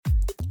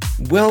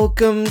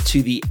Welcome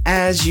to the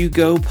As You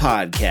Go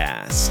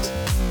podcast,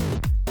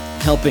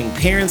 helping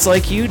parents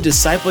like you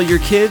disciple your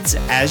kids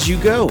as you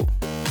go.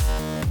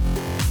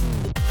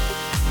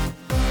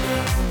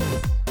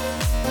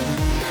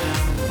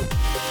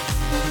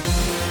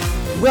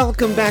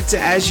 Welcome back to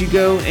As You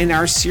Go and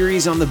our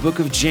series on the book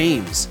of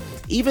James.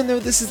 Even though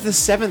this is the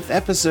 7th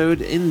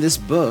episode in this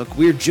book,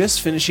 we're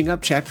just finishing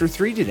up chapter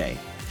 3 today.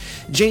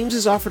 James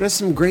has offered us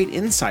some great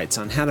insights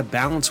on how to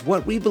balance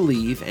what we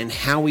believe and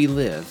how we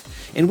live,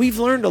 and we've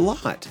learned a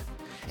lot.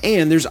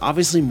 And there's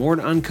obviously more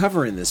to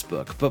uncover in this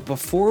book, but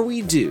before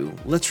we do,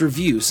 let's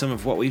review some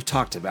of what we've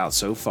talked about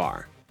so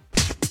far.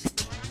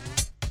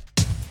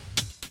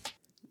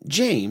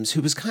 James,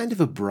 who was kind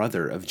of a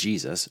brother of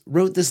Jesus,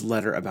 wrote this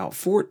letter about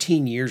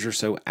 14 years or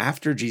so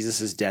after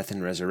Jesus' death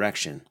and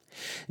resurrection.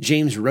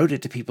 James wrote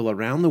it to people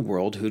around the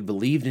world who had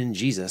believed in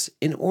Jesus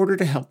in order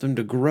to help them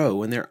to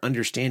grow in their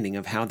understanding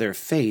of how their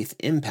faith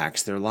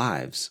impacts their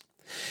lives.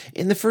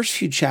 In the first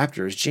few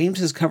chapters, James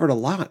has covered a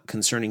lot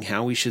concerning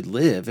how we should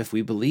live if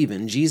we believe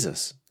in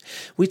Jesus.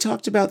 We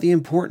talked about the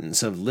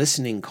importance of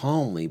listening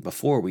calmly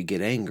before we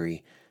get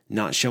angry,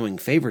 not showing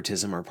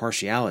favoritism or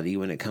partiality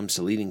when it comes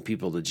to leading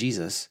people to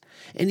Jesus,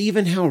 and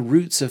even how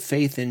roots of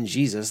faith in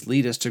Jesus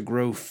lead us to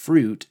grow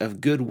fruit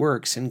of good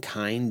works and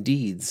kind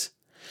deeds.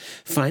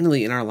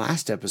 Finally, in our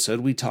last episode,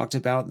 we talked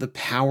about the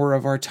power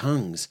of our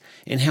tongues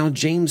and how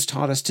James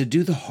taught us to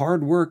do the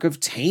hard work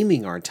of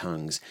taming our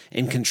tongues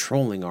and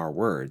controlling our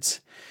words.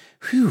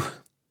 Whew,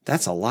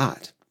 that's a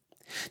lot.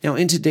 Now,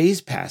 in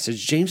today's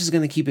passage, James is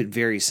going to keep it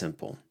very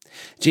simple.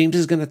 James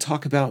is going to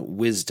talk about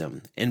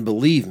wisdom, and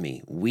believe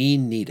me, we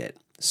need it.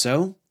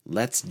 So,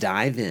 let's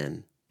dive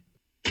in.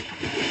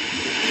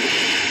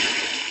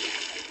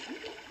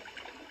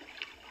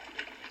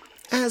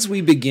 As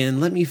we begin,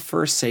 let me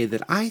first say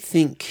that I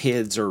think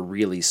kids are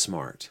really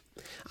smart.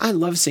 I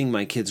love seeing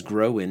my kids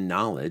grow in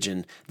knowledge,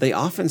 and they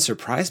often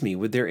surprise me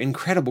with their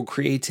incredible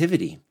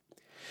creativity.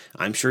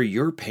 I'm sure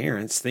your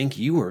parents think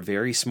you are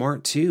very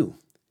smart too.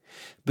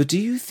 But do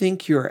you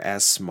think you're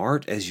as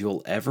smart as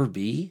you'll ever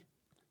be?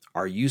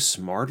 Are you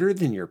smarter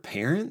than your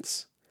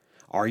parents?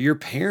 Are your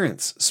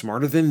parents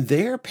smarter than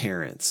their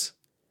parents?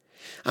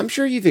 I'm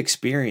sure you've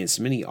experienced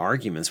many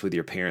arguments with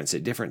your parents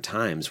at different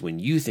times when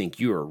you think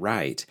you are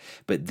right,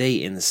 but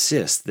they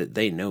insist that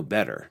they know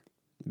better,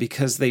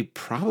 because they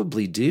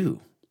probably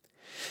do.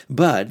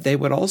 But they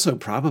would also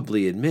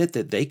probably admit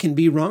that they can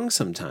be wrong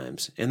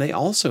sometimes, and they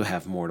also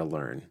have more to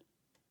learn.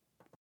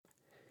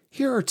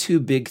 Here are two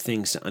big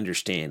things to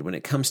understand when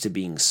it comes to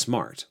being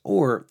smart,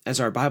 or, as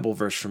our Bible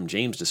verse from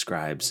James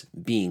describes,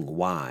 being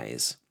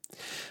wise.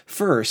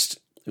 First,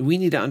 we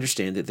need to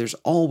understand that there's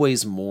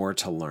always more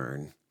to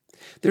learn.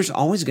 There's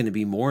always going to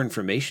be more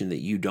information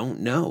that you don't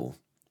know.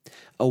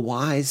 A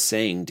wise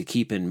saying to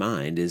keep in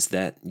mind is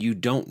that you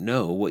don't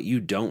know what you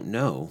don't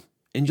know,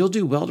 and you'll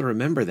do well to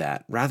remember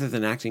that rather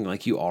than acting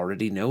like you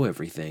already know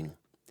everything.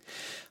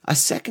 A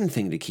second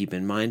thing to keep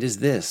in mind is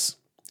this: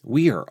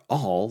 we are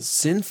all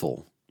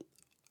sinful.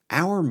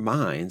 Our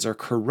minds are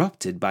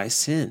corrupted by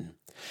sin.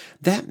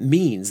 That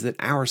means that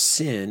our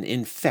sin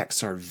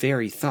infects our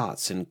very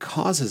thoughts and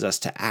causes us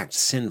to act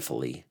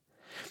sinfully.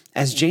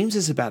 As James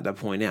is about to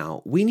point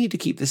out, we need to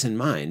keep this in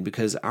mind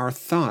because our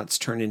thoughts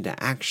turn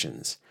into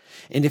actions.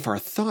 And if our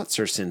thoughts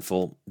are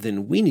sinful,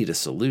 then we need a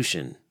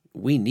solution.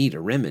 We need a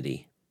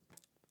remedy.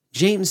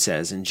 James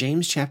says in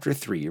James chapter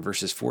 3,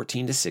 verses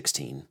 14 to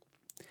 16,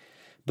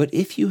 "But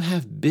if you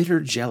have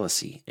bitter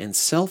jealousy and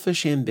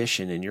selfish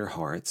ambition in your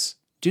hearts,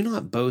 do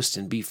not boast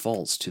and be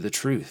false to the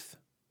truth.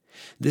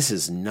 This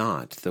is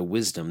not the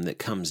wisdom that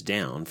comes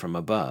down from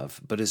above,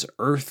 but is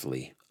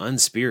earthly,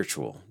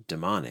 unspiritual,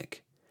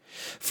 demonic.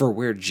 For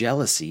where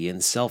jealousy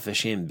and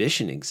selfish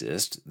ambition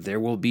exist, there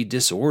will be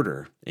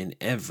disorder in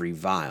every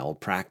vile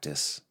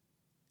practice."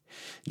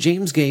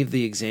 James gave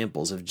the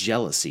examples of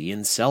jealousy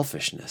and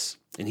selfishness,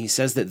 and he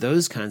says that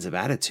those kinds of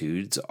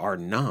attitudes are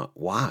not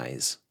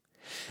wise.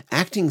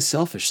 Acting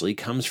selfishly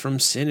comes from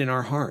sin in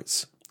our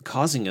hearts,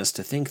 causing us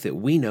to think that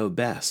we know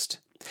best.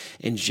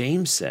 And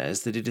James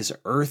says that it is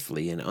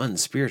earthly and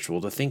unspiritual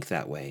to think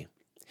that way.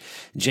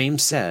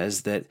 James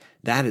says that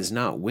that is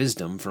not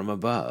wisdom from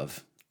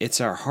above. It's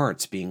our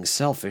hearts being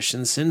selfish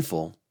and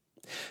sinful.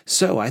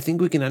 So I think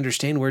we can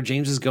understand where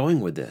James is going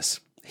with this.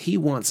 He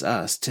wants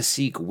us to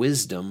seek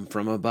wisdom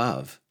from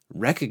above,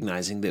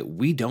 recognizing that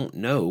we don't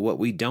know what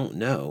we don't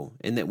know,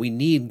 and that we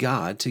need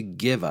God to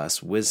give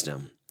us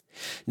wisdom.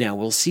 Now,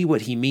 we'll see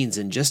what he means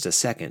in just a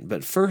second,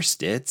 but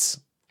first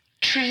it's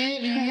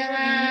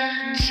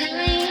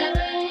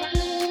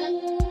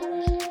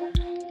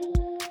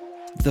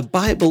the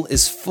Bible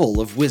is full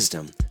of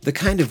wisdom, the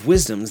kind of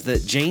wisdoms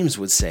that James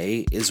would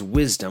say is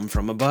wisdom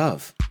from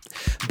above.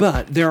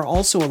 But there are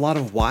also a lot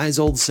of wise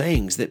old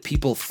sayings that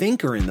people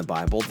think are in the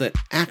Bible that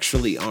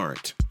actually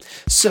aren't.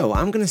 So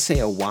I'm going to say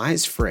a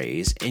wise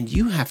phrase, and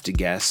you have to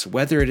guess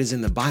whether it is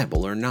in the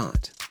Bible or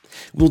not.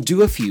 We'll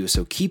do a few,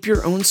 so keep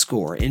your own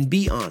score and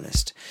be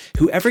honest.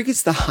 Whoever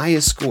gets the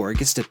highest score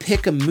gets to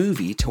pick a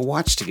movie to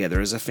watch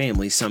together as a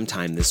family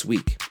sometime this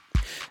week.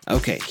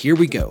 Okay, here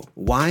we go.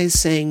 Wise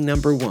saying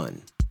number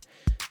 1.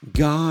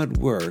 God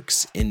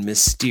works in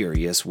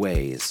mysterious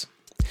ways.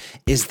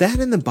 Is that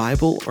in the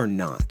Bible or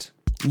not?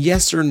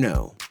 Yes or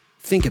no?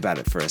 Think about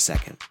it for a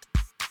second.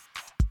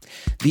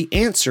 The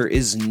answer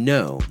is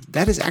no.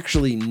 That is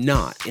actually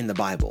not in the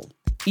Bible.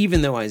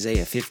 Even though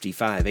Isaiah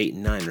 55, 8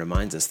 and 9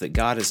 reminds us that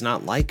God is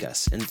not like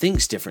us and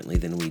thinks differently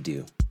than we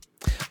do.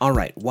 All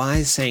right,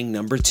 wise saying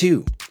number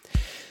 2.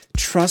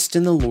 Trust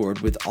in the Lord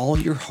with all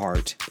your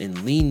heart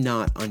and lean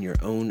not on your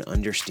own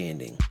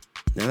understanding.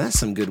 Now that's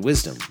some good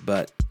wisdom,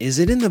 but is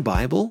it in the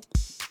Bible?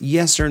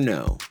 Yes or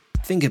no?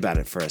 Think about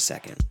it for a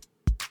second.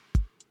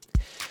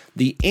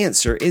 The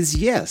answer is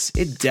yes,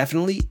 it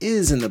definitely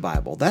is in the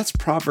Bible. That's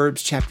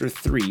Proverbs chapter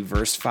 3,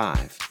 verse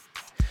 5.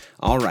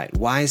 All right,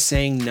 wise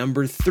saying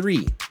number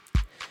 3.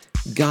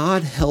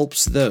 God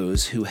helps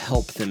those who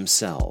help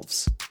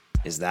themselves.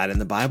 Is that in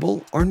the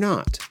Bible or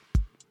not?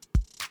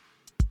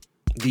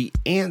 The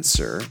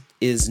answer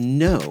is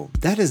no.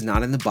 That is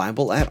not in the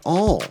Bible at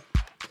all.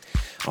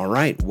 All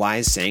right,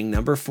 wise saying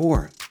number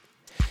 4.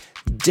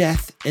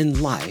 Death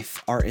and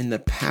life are in the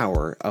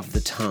power of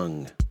the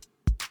tongue.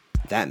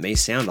 That may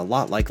sound a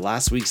lot like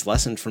last week's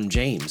lesson from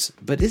James,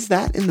 but is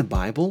that in the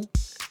Bible?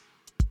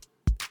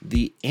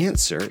 The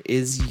answer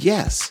is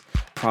yes.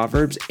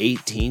 Proverbs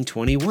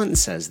 18:21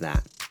 says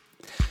that.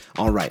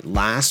 All right,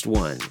 last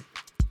one.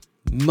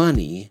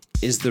 Money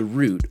is the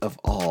root of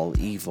all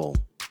evil.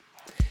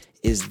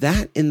 Is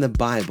that in the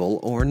Bible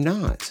or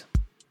not?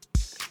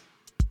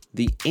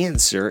 The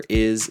answer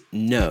is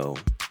no.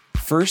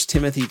 1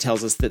 Timothy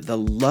tells us that the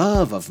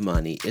love of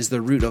money is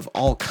the root of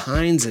all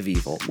kinds of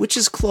evil, which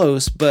is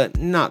close, but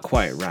not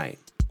quite right.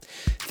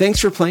 Thanks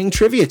for playing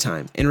Trivia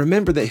Time, and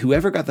remember that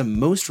whoever got the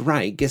most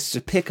right gets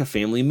to pick a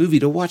family movie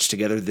to watch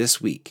together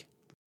this week.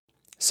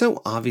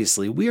 So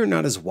obviously, we are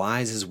not as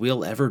wise as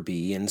we'll ever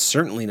be, and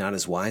certainly not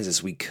as wise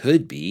as we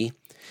could be.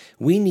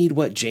 We need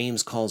what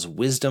James calls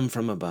wisdom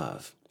from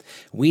above.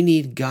 We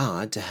need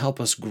God to help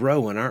us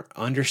grow in our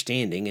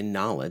understanding and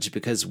knowledge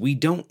because we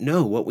don't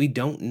know what we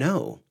don't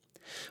know.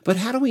 But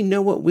how do we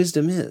know what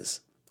wisdom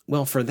is?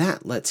 Well, for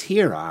that, let's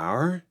hear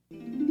our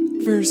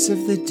verse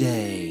of the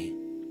day.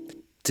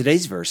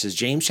 Today's verse is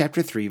James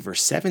chapter 3,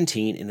 verse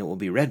 17, and it will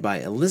be read by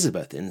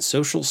Elizabeth in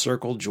Social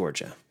Circle,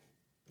 Georgia.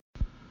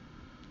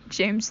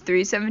 James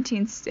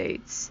 3:17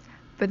 states,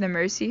 "But the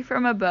mercy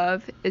from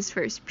above is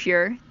first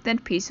pure, then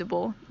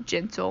peaceable,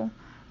 gentle,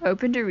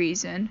 open to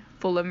reason,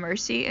 full of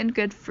mercy and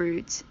good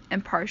fruits,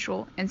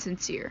 impartial and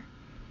sincere."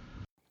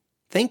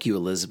 Thank you,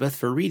 Elizabeth,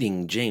 for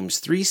reading James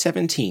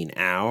 3:17,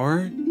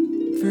 our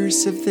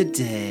verse of the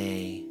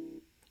day.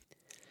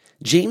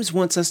 James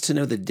wants us to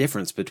know the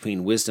difference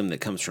between wisdom that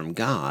comes from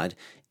God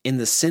and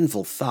the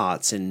sinful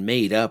thoughts and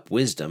made-up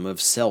wisdom of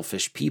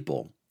selfish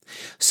people.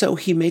 So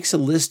he makes a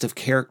list of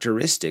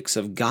characteristics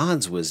of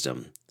God's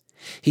wisdom.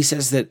 He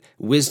says that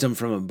wisdom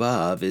from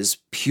above is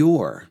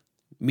pure,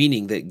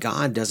 meaning that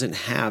God doesn't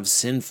have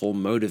sinful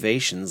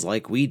motivations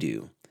like we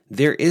do.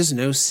 There is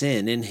no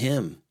sin in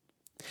him.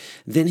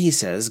 Then he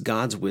says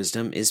God's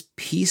wisdom is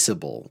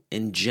peaceable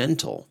and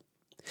gentle.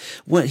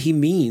 What he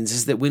means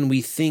is that when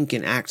we think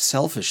and act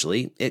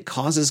selfishly, it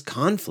causes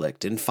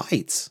conflict and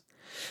fights.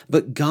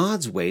 But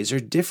God's ways are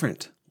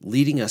different,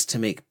 leading us to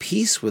make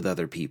peace with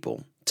other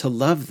people, to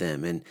love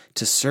them, and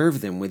to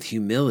serve them with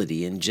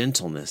humility and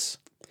gentleness.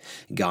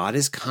 God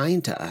is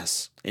kind to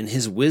us, and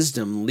his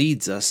wisdom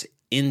leads us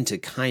into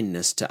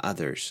kindness to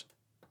others.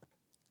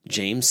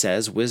 James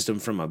says wisdom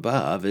from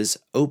above is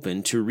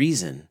open to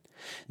reason.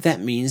 That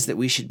means that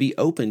we should be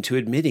open to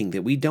admitting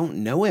that we don't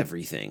know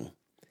everything.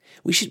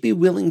 We should be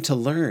willing to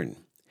learn.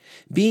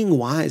 Being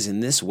wise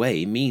in this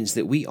way means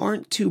that we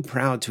aren't too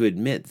proud to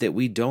admit that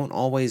we don't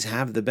always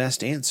have the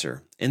best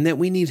answer and that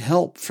we need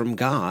help from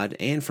God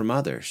and from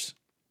others.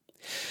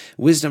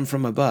 Wisdom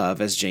from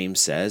above, as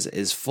James says,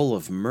 is full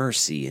of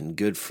mercy and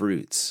good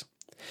fruits.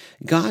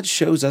 God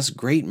shows us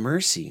great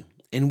mercy,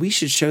 and we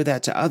should show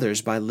that to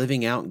others by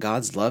living out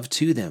God's love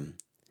to them.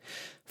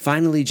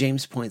 Finally,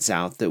 James points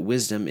out that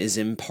wisdom is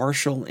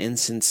impartial and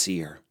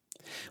sincere.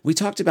 We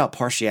talked about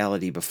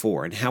partiality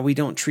before and how we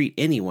don't treat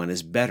anyone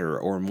as better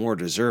or more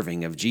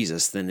deserving of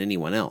Jesus than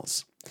anyone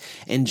else.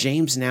 And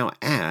James now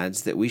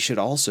adds that we should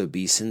also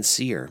be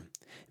sincere,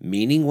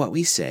 meaning what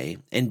we say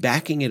and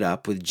backing it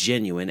up with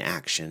genuine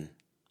action.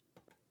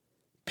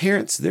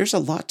 Parents, there's a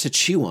lot to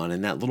chew on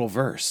in that little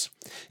verse.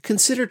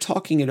 Consider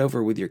talking it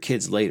over with your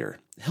kids later,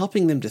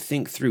 helping them to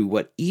think through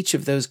what each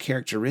of those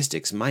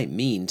characteristics might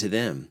mean to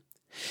them.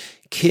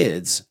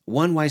 Kids,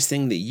 one wise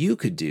thing that you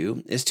could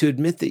do is to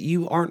admit that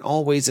you aren't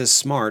always as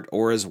smart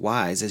or as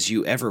wise as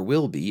you ever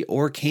will be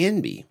or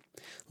can be.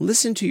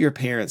 Listen to your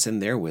parents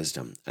and their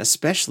wisdom,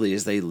 especially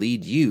as they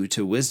lead you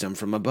to wisdom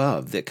from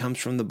above that comes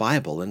from the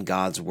Bible and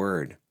God's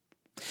Word.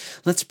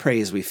 Let's pray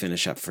as we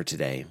finish up for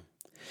today.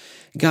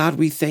 God,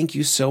 we thank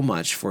you so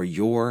much for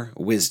your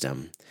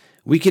wisdom.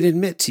 We can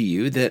admit to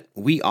you that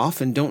we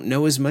often don't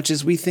know as much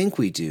as we think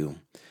we do.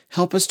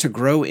 Help us to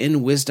grow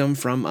in wisdom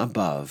from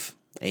above.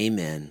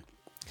 Amen.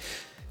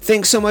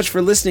 Thanks so much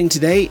for listening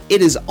today.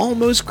 It is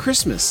almost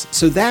Christmas,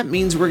 so that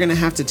means we're going to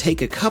have to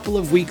take a couple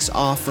of weeks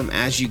off from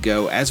As You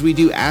Go as we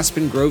do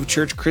Aspen Grove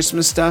Church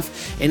Christmas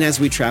stuff and as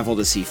we travel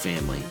to see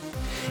family.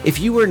 If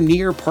you are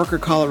near Parker,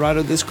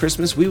 Colorado this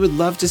Christmas, we would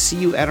love to see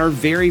you at our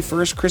very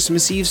first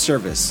Christmas Eve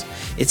service.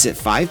 It's at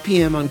 5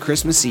 p.m. on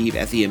Christmas Eve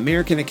at the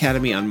American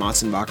Academy on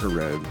Mossenbacher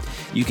Road.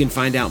 You can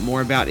find out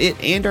more about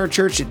it and our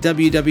church at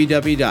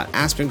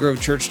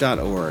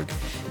www.aspengrovechurch.org.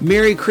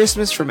 Merry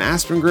Christmas from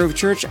Aspen Grove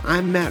Church.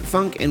 I'm Matt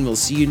Funk, and we'll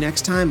see you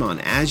next time on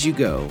As You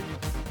Go.